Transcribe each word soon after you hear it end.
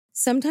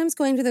Sometimes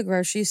going to the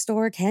grocery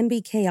store can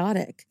be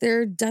chaotic.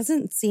 There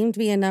doesn't seem to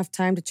be enough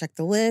time to check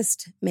the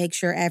list, make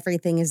sure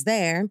everything is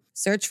there,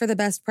 search for the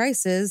best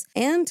prices,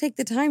 and take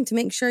the time to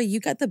make sure you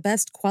get the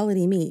best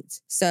quality meat.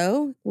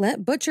 So,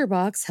 let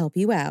ButcherBox help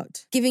you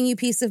out. Giving you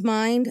peace of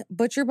mind,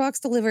 ButcherBox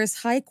delivers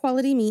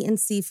high-quality meat and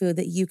seafood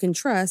that you can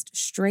trust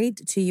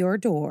straight to your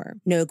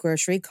door. No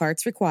grocery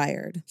carts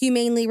required.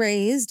 Humanely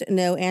raised,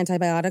 no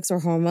antibiotics or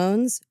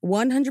hormones,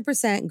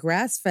 100%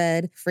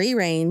 grass-fed,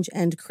 free-range,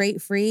 and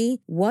crate-free.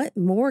 What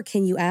more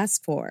can you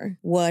ask for?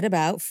 What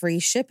about free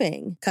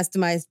shipping,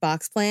 customized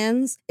box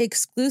plans,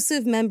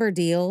 exclusive member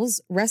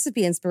deals,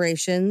 recipe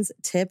inspirations,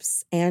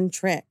 tips, and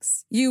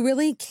tricks? You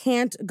really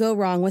can't go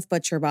wrong with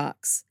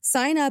ButcherBox.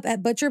 Sign up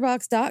at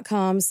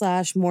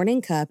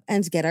butcherbox.com/morningcup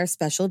and get our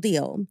special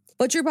deal.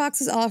 ButcherBox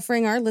is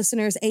offering our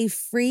listeners a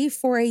free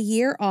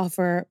for-a-year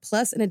offer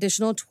plus an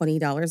additional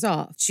 $20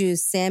 off.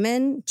 Choose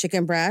salmon,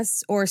 chicken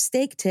breasts, or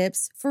steak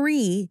tips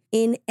free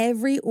in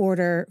every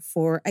order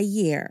for a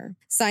year.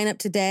 Sign up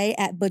today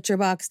at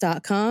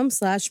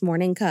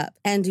butcherbox.com/morningcup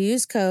and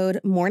use code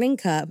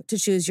morningcup to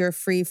choose your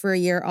free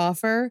for-a-year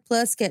offer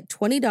plus get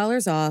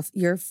 $20 off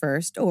your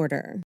first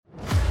order.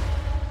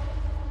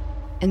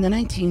 In the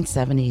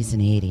 1970s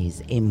and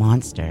 80s, a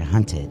monster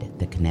hunted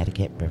the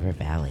Connecticut River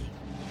Valley.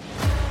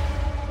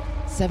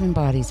 7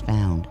 bodies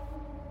found,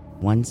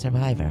 1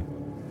 survivor,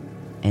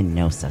 and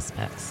no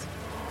suspects.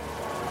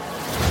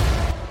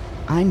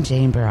 I'm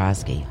Jane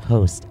Borowski,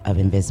 host of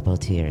Invisible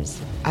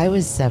Tears. I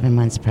was 7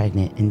 months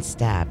pregnant and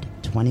stabbed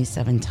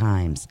 27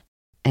 times,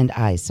 and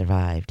I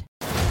survived.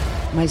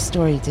 My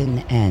story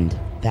didn't end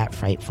that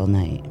frightful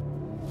night.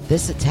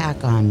 This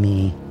attack on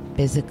me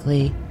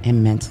physically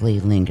and mentally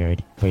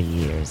lingered for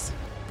years.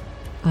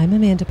 I'm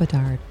Amanda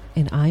Bedard,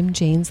 and I'm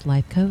Jane's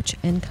life coach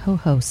and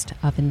co-host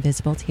of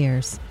Invisible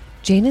Tears.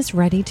 Jane is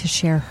ready to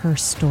share her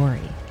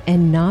story,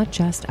 and not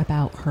just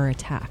about her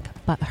attack,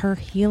 but her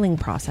healing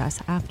process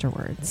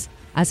afterwards.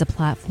 As a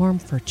platform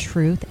for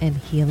truth and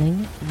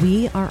healing,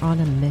 we are on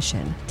a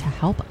mission to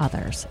help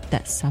others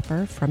that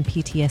suffer from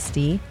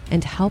PTSD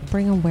and help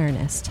bring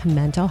awareness to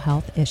mental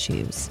health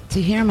issues.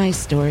 To hear my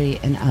story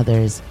and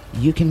others,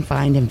 you can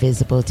find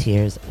Invisible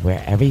Tears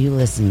wherever you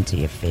listen to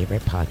your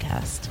favorite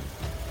podcast.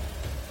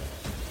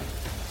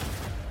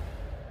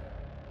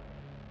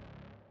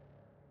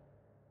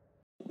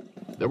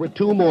 There were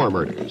 2 more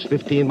murders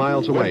 15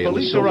 miles away. When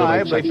police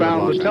arrived, they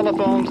found the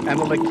telephones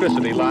and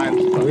electricity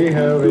lines. We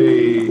have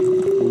a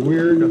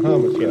weird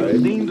homicide. A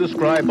scene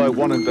described by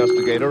one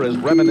investigator as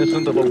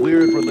reminiscent of a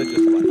weird religious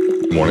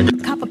life. Morning.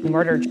 Couple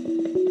murdered.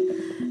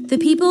 The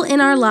people in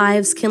our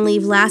lives can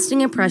leave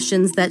lasting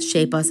impressions that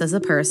shape us as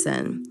a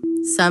person.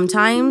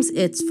 Sometimes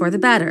it's for the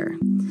better.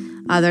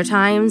 Other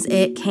times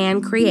it can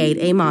create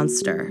a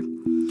monster.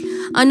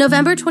 On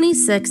November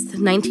 26,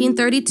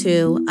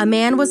 1932, a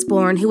man was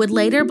born who would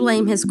later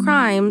blame his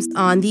crimes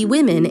on the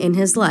women in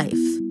his life,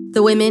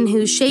 the women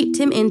who shaped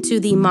him into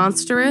the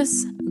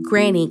monstrous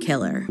Granny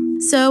Killer.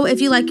 So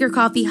if you like your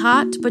coffee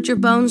hot but your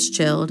bones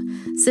chilled,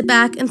 sit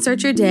back and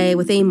start your day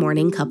with a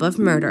morning cup of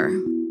murder.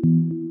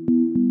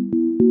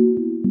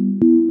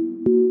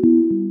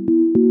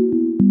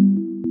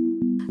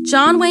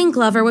 John Wayne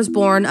Glover was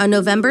born on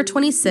November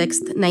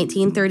 26,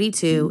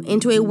 1932,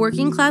 into a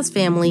working-class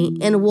family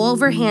in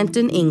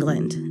Wolverhampton,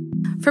 England.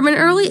 From an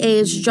early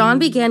age, John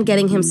began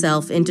getting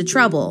himself into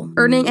trouble,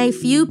 earning a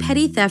few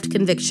petty theft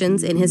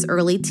convictions in his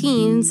early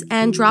teens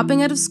and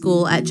dropping out of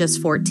school at just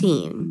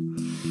 14.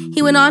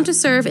 He went on to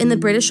serve in the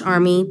British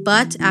Army,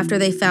 but after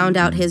they found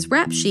out his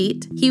rap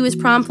sheet, he was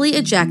promptly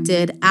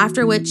ejected,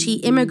 after which he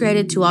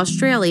immigrated to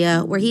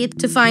Australia, where he had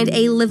to find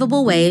a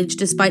livable wage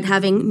despite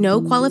having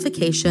no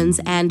qualifications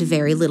and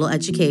very little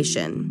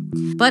education.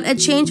 But a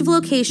change of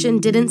location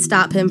didn't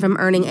stop him from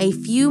earning a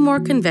few more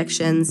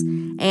convictions,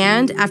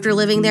 and after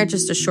living there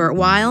just a short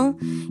while,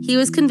 he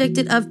was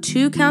convicted of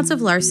 2 counts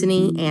of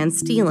larceny and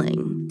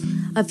stealing.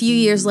 A few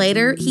years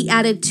later, he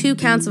added 2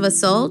 counts of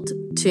assault,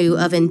 2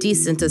 of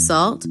indecent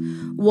assault,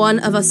 1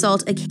 of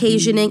assault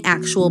occasioning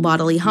actual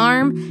bodily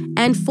harm,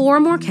 and 4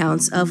 more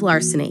counts of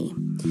larceny.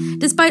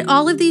 Despite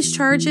all of these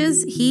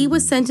charges, he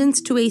was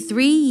sentenced to a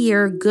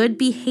 3-year good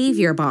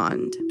behavior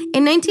bond.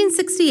 In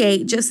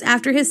 1968, just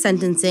after his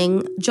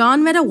sentencing,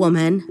 John met a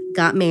woman,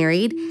 got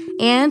married,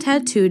 and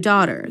had 2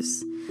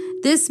 daughters.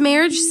 This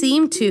marriage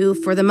seemed to,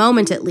 for the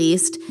moment at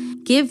least,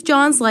 give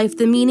John's life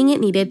the meaning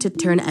it needed to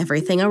turn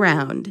everything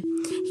around.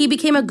 He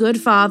became a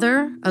good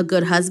father, a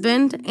good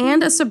husband,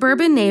 and a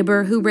suburban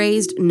neighbor who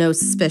raised no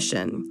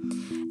suspicion.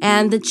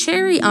 And the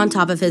cherry on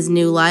top of his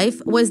new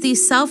life was the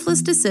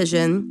selfless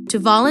decision to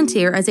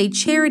volunteer as a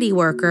charity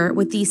worker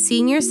with the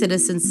Senior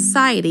Citizen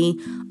Society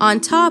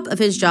on top of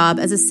his job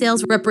as a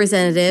sales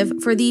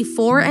representative for the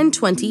 4 and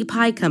 20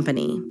 Pie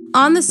Company.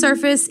 On the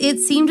surface, it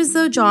seemed as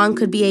though John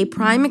could be a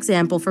prime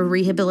example for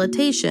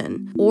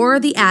rehabilitation, or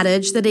the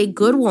adage that a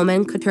good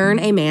woman could turn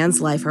a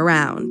man's life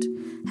around.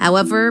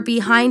 However,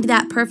 behind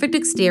that perfect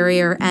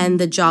exterior and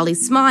the jolly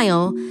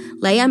smile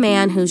lay a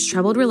man whose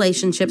troubled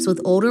relationships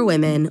with older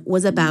women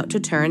was about to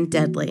turn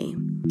deadly.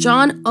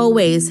 John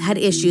always had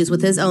issues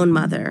with his own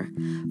mother.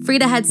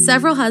 Frida had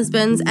several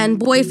husbands and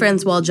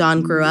boyfriends while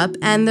John grew up,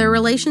 and their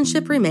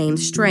relationship remained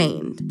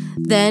strained.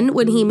 Then,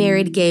 when he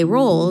married Gay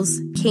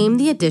Rolls, came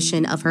the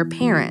addition of her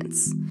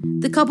parents.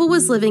 The couple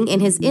was living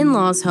in his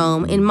in-laws'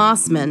 home in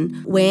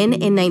Mosman when,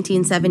 in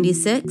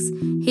 1976,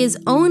 his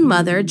own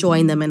mother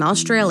joined them in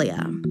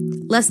Australia.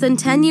 Less than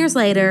 10 years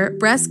later,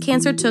 breast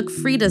cancer took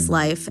Frida's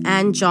life,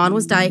 and John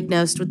was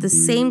diagnosed with the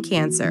same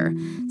cancer,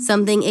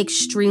 something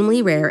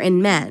extremely rare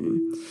in men.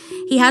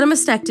 He had a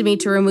mastectomy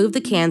to remove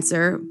the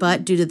cancer,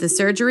 but due to the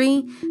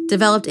surgery,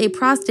 developed a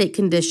prostate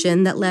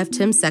condition that left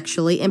him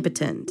sexually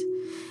impotent.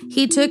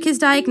 He took his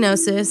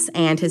diagnosis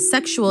and his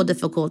sexual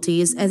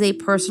difficulties as a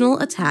personal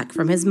attack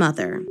from his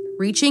mother,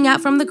 reaching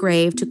out from the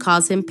grave to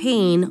cause him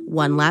pain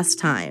one last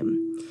time.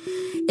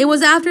 It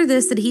was after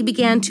this that he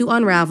began to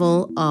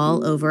unravel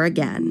all over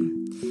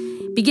again.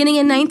 Beginning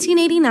in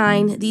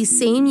 1989, the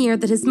same year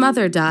that his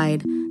mother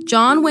died,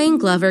 John Wayne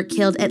Glover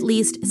killed at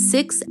least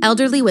 6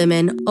 elderly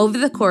women over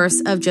the course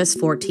of just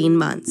 14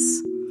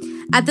 months.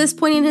 At this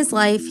point in his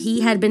life, he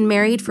had been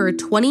married for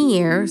 20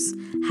 years,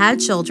 had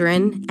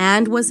children,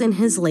 and was in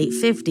his late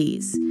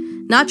 50s.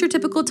 Not your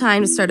typical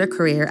time to start a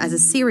career as a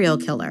serial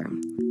killer.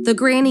 The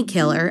Granny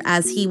Killer,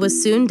 as he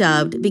was soon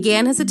dubbed,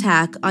 began his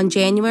attack on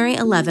January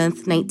 11,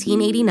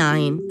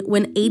 1989,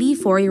 when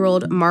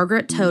 84-year-old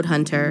Margaret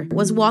Toadhunter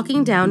was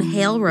walking down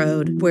Hale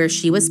Road where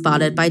she was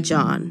spotted by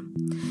John.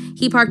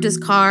 He parked his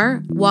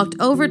car, walked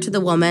over to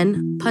the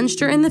woman, punched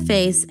her in the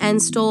face,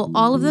 and stole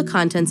all of the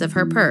contents of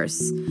her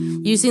purse,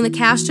 using the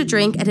cash to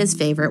drink at his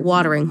favorite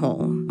watering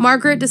hole.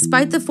 Margaret,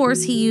 despite the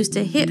force he used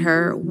to hit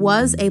her,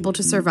 was able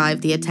to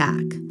survive the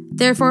attack.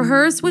 Therefore,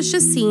 hers was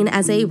just seen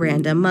as a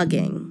random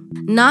mugging.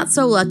 Not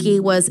so lucky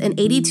was an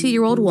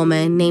 82-year-old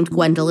woman named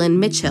Gwendolyn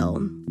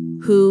Mitchell,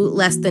 who,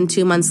 less than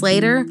 2 months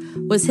later,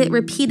 was hit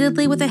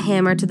repeatedly with a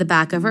hammer to the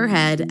back of her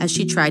head as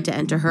she tried to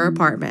enter her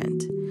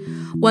apartment.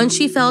 Once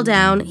she fell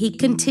down, he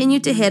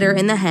continued to hit her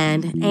in the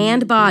head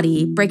and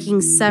body,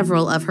 breaking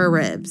several of her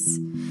ribs.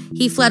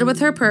 He fled with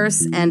her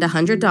purse and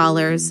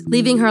 $100,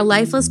 leaving her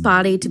lifeless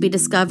body to be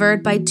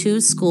discovered by 2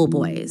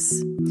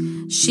 schoolboys.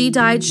 She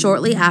died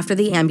shortly after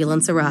the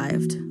ambulance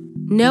arrived.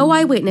 No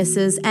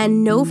eyewitnesses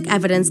and no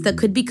evidence that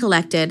could be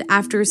collected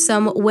after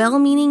some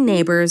well-meaning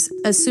neighbors,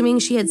 assuming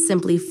she had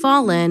simply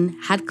fallen,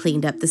 had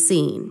cleaned up the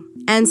scene.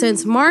 And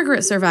since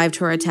Margaret survived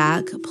her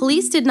attack,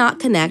 police did not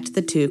connect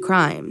the 2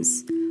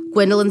 crimes.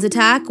 Gwendolyn's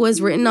attack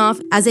was written off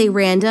as a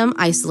random,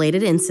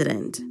 isolated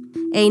incident.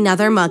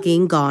 Another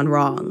mugging gone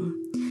wrong.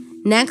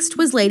 Next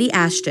was Lady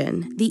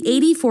Ashton, the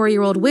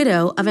 84-year-old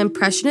widow of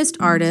Impressionist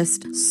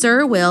artist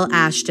Sir Will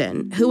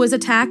Ashton, who was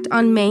attacked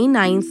on May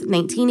 9,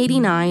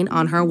 1989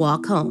 on her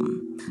walk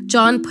home.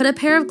 John put a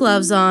pair of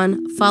gloves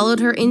on, followed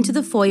her into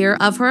the foyer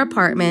of her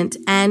apartment,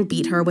 and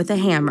beat her with a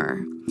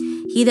hammer.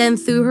 He then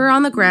threw her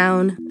on the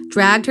ground,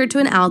 dragged her to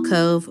an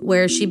alcove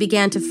where she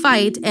began to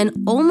fight and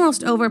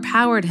almost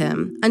overpowered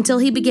him until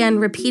he began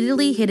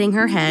repeatedly hitting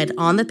her head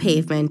on the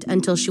pavement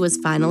until she was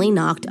finally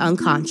knocked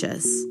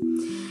unconscious.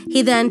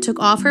 He then took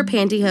off her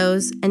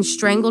pantyhose and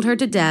strangled her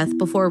to death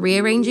before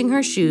rearranging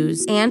her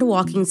shoes and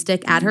walking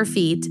stick at her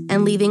feet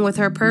and leaving with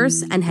her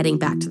purse and heading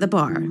back to the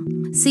bar.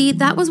 See,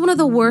 that was one of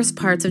the worst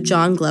parts of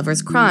John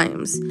Glover's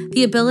crimes,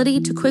 the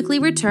ability to quickly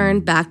return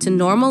back to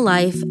normal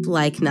life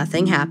like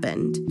nothing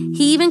happened.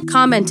 He even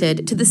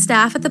commented to the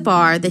staff at the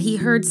bar that he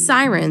heard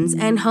sirens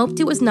and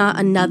hoped it was not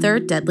another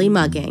deadly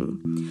mugging.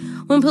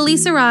 When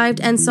police arrived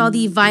and saw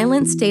the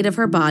violent state of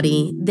her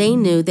body, they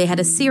knew they had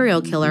a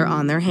serial killer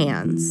on their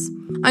hands.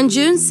 On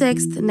June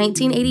 6,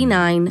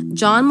 1989,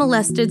 John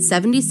molested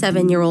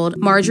 77-year-old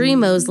Marjorie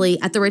Mosley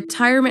at the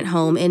retirement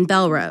home in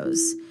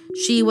Belrose.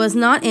 She was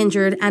not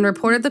injured and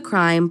reported the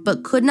crime,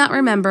 but could not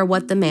remember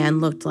what the man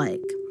looked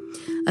like.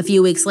 A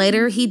few weeks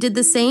later, he did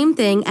the same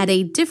thing at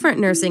a different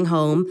nursing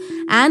home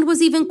and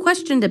was even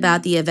questioned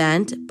about the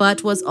event,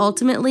 but was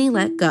ultimately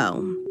let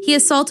go. He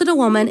assaulted a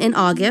woman in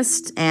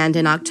August and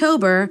in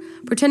October,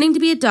 pretending to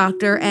be a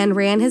doctor, and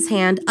ran his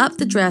hand up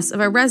the dress of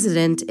a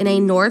resident in a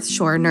North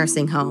Shore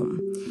nursing home.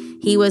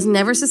 He was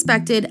never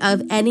suspected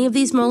of any of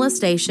these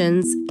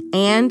molestations,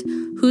 and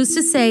who's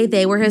to say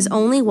they were his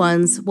only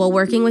ones while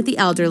working with the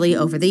elderly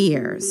over the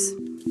years.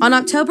 On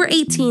October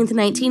 18,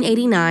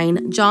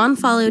 1989, John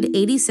followed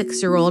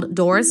 86-year-old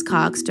Doris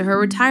Cox to her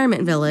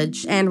retirement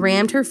village and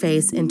rammed her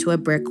face into a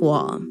brick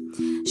wall.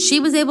 She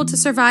was able to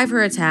survive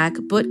her attack,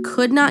 but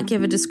could not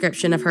give a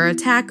description of her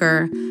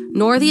attacker,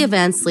 nor the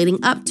events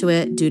leading up to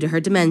it due to her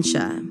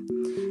dementia.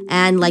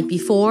 And like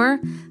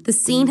before, the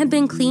scene had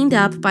been cleaned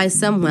up by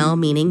some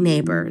well-meaning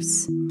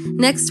neighbors.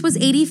 Next was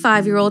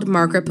 85-year-old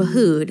Margaret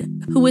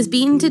Pahood, who was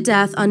beaten to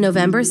death on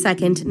November 2,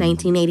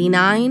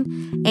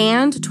 1989,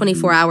 and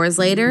 24 hours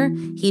later,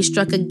 he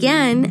struck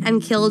again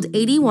and killed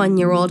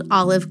 81-year-old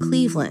Olive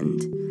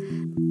Cleveland.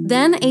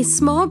 Then a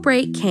small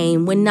break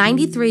came when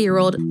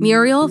 93-year-old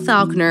Muriel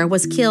Faulkner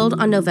was killed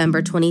on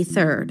November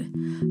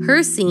 23rd.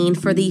 Her scene,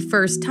 for the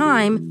first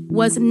time,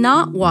 was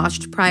not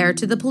washed prior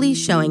to the police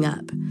showing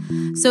up.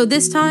 So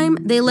this time,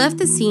 they left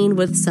the scene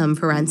with some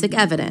forensic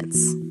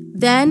evidence.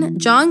 Then,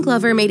 John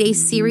Glover made a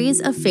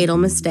series of fatal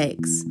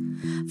mistakes.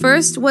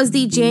 First was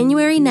the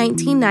January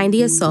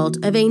 1990 assault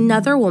of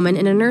another woman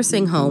in a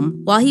nursing home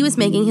while he was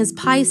making his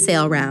pie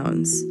sale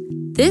rounds.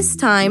 This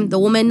time, the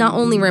woman not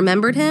only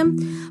remembered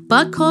him,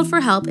 but called for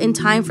help in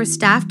time for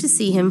staff to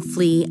see him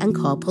flee and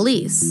call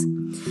police.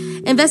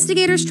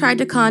 Investigators tried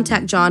to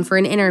contact John for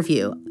an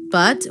interview,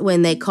 but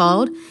when they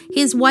called,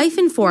 his wife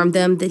informed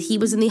them that he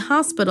was in the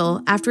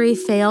hospital after a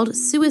failed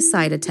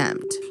suicide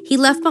attempt. He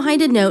left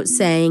behind a note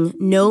saying,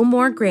 "No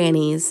more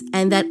grannies,"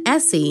 and that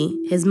Essie,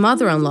 his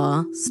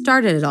mother-in-law,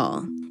 started it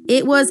all.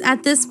 It was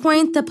at this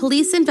point the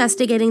police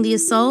investigating the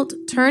assault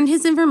turned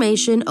his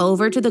information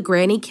over to the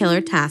Granny Killer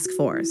Task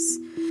Force.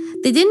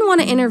 They didn't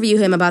want to interview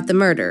him about the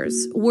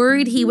murders,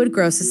 worried he would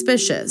grow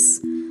suspicious.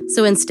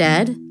 So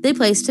instead, they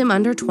placed him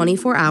under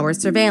 24-hour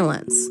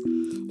surveillance.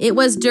 It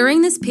was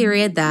during this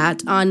period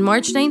that, on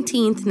March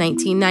 19,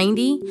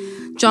 1990,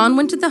 John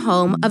went to the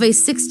home of a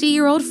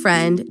 60-year-old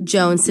friend,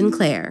 Joan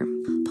Sinclair.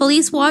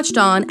 Police watched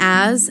on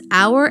as,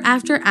 hour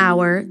after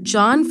hour,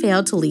 John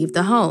failed to leave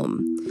the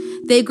home.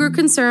 They grew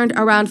concerned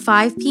around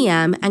 5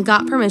 p.m. and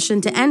got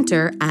permission to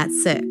enter at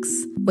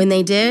 6. When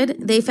they did,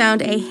 they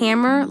found a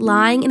hammer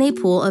lying in a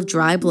pool of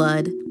dry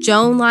blood,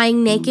 Joan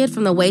lying naked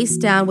from the waist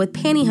down with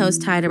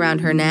pantyhose tied around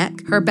her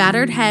neck, her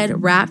battered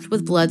head wrapped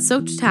with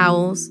blood-soaked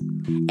towels,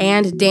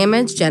 and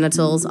damaged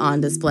genitals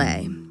on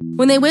display.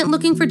 When they went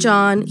looking for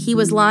John, he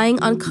was lying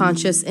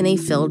unconscious in a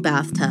filled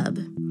bathtub.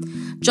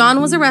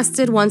 John was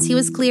arrested once he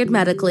was cleared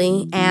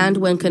medically and,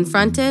 when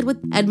confronted,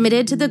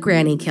 admitted to the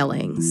granny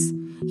killings.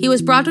 He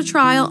was brought to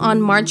trial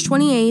on March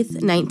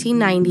 28,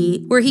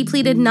 1990, where he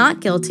pleaded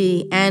not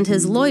guilty and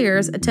his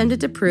lawyers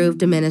attempted to prove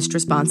diminished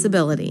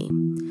responsibility.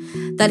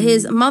 That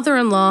his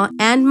mother-in-law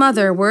and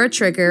mother were a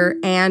trigger,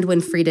 and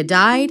when Frida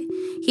died,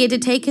 he had to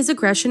take his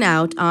aggression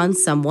out on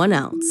someone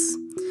else.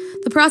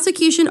 The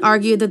prosecution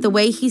argued that the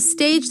way he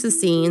staged the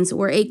scenes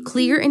were a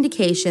clear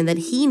indication that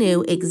he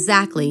knew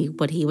exactly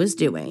what he was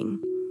doing.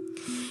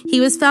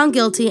 He was found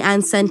guilty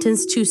and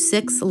sentenced to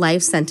 6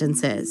 life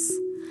sentences.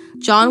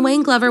 John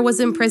Wayne Glover was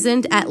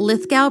imprisoned at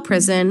Lithgow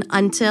Prison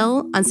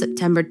until, on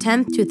September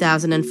 10,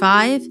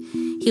 2005,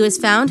 he was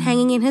found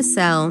hanging in his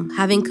cell,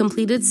 having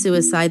completed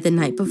suicide the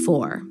night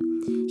before.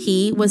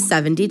 He was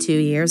 72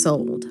 years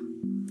old.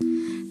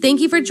 Thank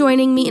you for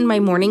joining me in my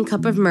morning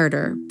cup of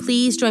murder.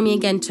 Please join me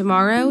again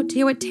tomorrow to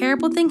hear what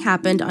terrible thing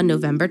happened on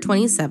November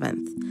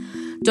 27th.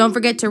 Don't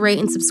forget to rate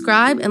and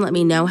subscribe and let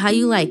me know how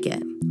you like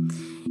it.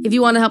 If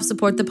you want to help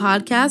support the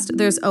podcast,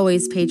 there's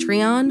always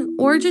Patreon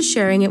or just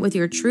sharing it with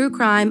your true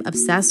crime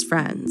obsessed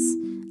friends.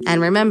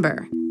 And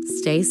remember,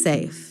 stay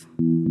safe.